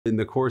In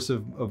the course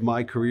of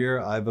my career,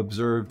 I've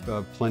observed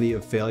plenty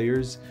of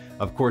failures.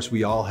 Of course,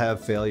 we all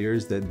have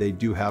failures, that they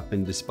do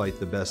happen despite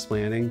the best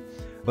planning.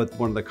 But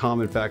one of the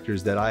common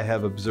factors that I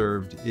have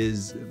observed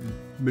is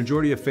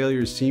majority of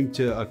failures seem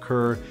to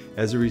occur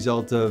as a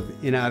result of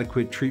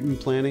inadequate treatment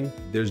planning.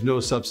 There's no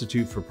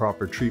substitute for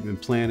proper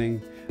treatment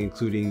planning,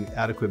 including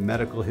adequate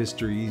medical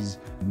histories,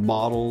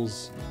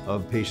 models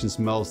of patients'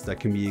 mouths that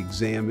can be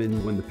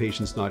examined when the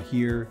patient's not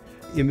here,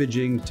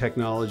 imaging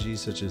technologies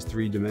such as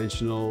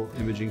three-dimensional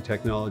imaging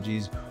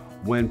technologies.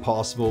 When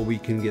possible, we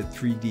can get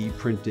 3D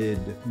printed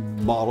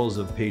models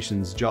of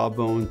patients'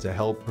 jawbone to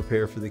help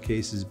prepare for the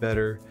cases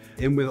better.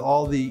 And with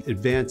all the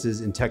advances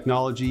in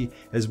technology,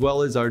 as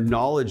well as our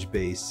knowledge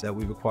base that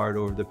we've acquired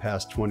over the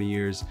past 20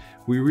 years,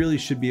 we really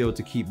should be able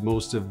to keep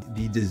most of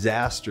the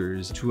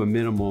disasters to a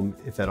minimum,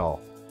 if at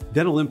all.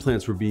 Dental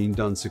implants were being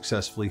done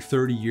successfully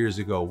 30 years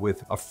ago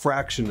with a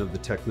fraction of the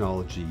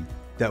technology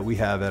that we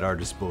have at our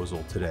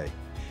disposal today.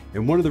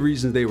 And one of the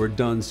reasons they were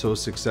done so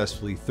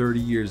successfully 30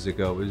 years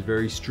ago is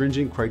very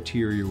stringent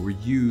criteria were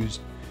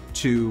used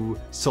to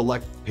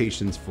select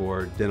patients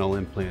for dental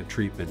implant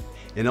treatment.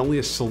 And only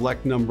a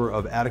select number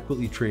of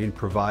adequately trained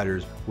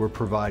providers were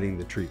providing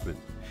the treatment.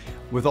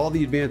 With all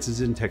the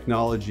advances in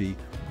technology,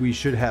 we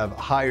should have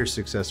higher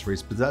success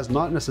rates, but that's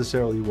not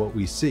necessarily what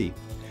we see.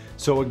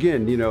 So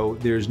again,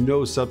 there's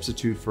no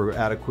substitute for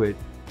adequate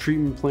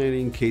treatment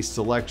planning, case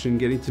selection,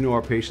 getting to know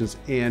our patients,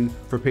 and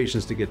for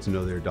patients to get to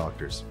know their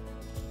doctors.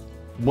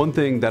 One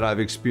thing that I've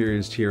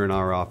experienced here in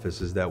our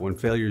office is that when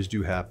failures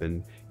do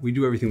happen, we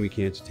do everything we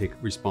can to take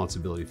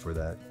responsibility for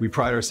that. We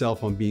pride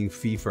ourselves on being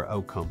fee for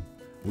outcome.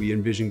 We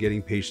envision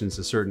getting patients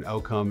a certain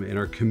outcome and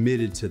are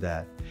committed to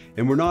that.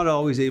 And we're not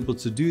always able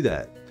to do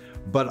that.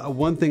 But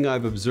one thing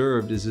I've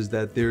observed is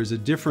that there's a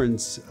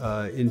difference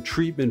in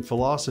treatment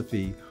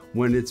philosophy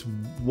when it's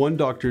one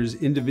doctor's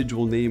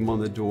individual name on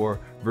the door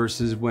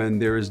versus when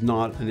there is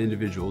not an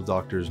individual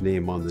doctor's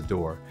name on the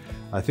door.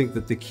 I think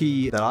that the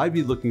key that I'd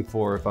be looking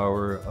for if I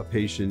were a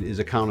patient is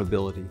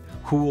accountability.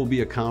 Who will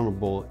be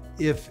accountable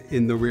if,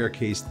 in the rare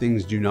case,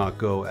 things do not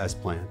go as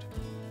planned?